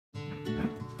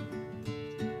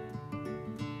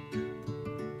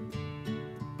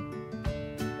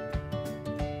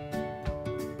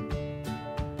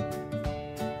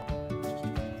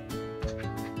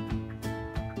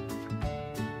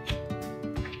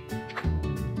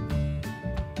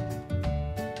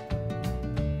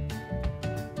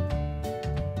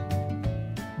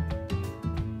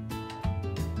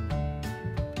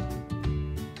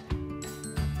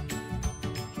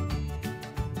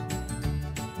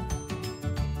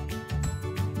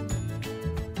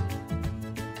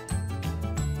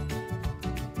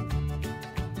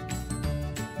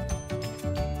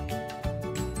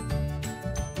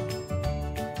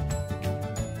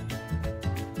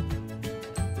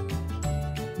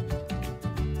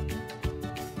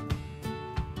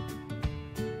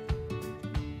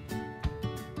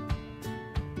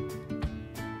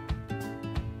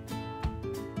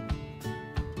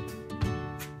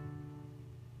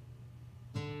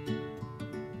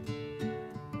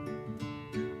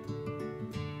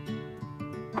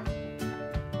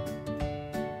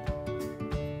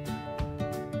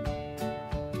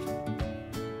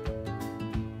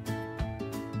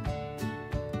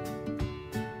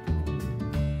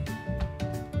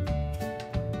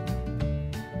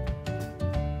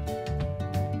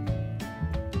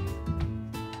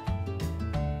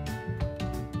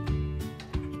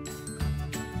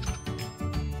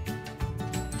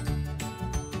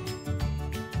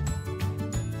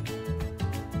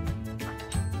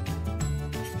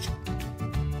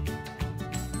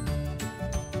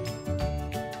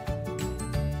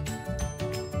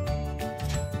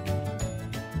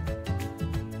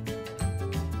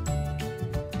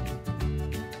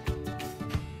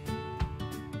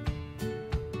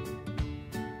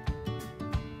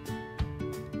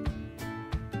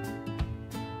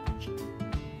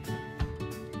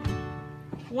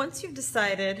Once you've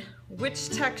decided which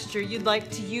texture you'd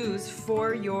like to use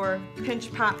for your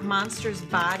Pinch Pot monster's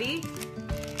body,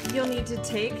 you'll need to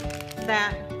take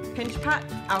that Pinch Pot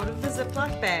out of the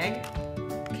Ziploc bag,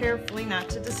 carefully not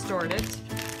to distort it.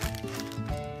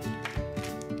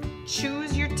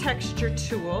 Choose your texture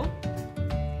tool,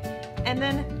 and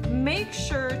then make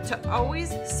sure to always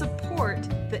support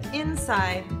the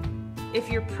inside if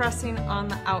you're pressing on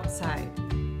the outside,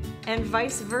 and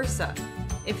vice versa.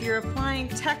 If you're applying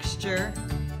texture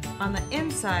on the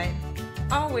inside,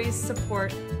 always support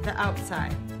the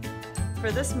outside.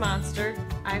 For this monster,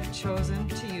 I've chosen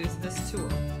to use this tool.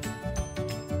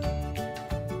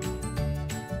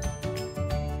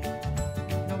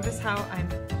 Notice how I'm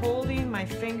holding my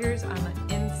fingers on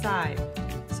the inside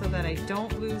so that I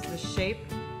don't lose the shape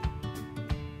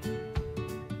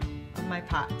of my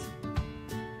pot.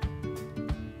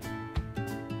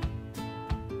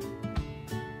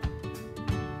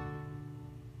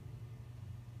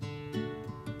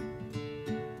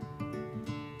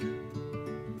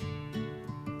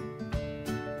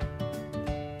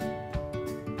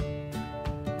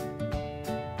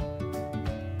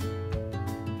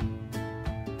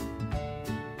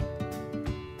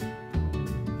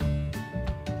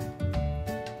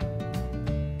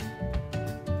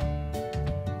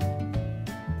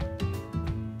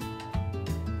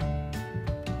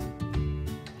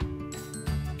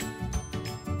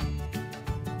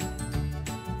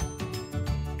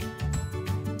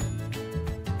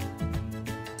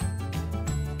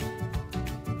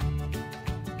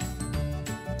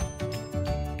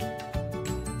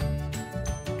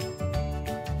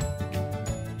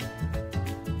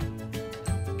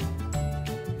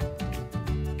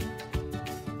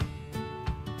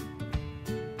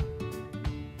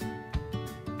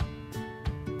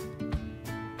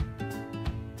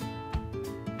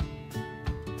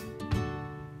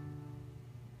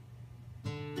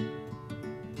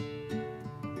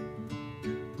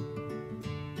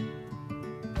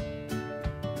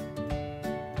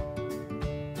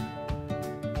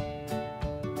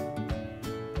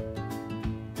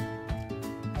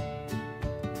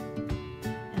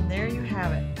 There you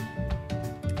have it.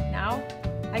 Now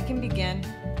I can begin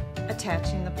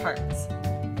attaching the parts.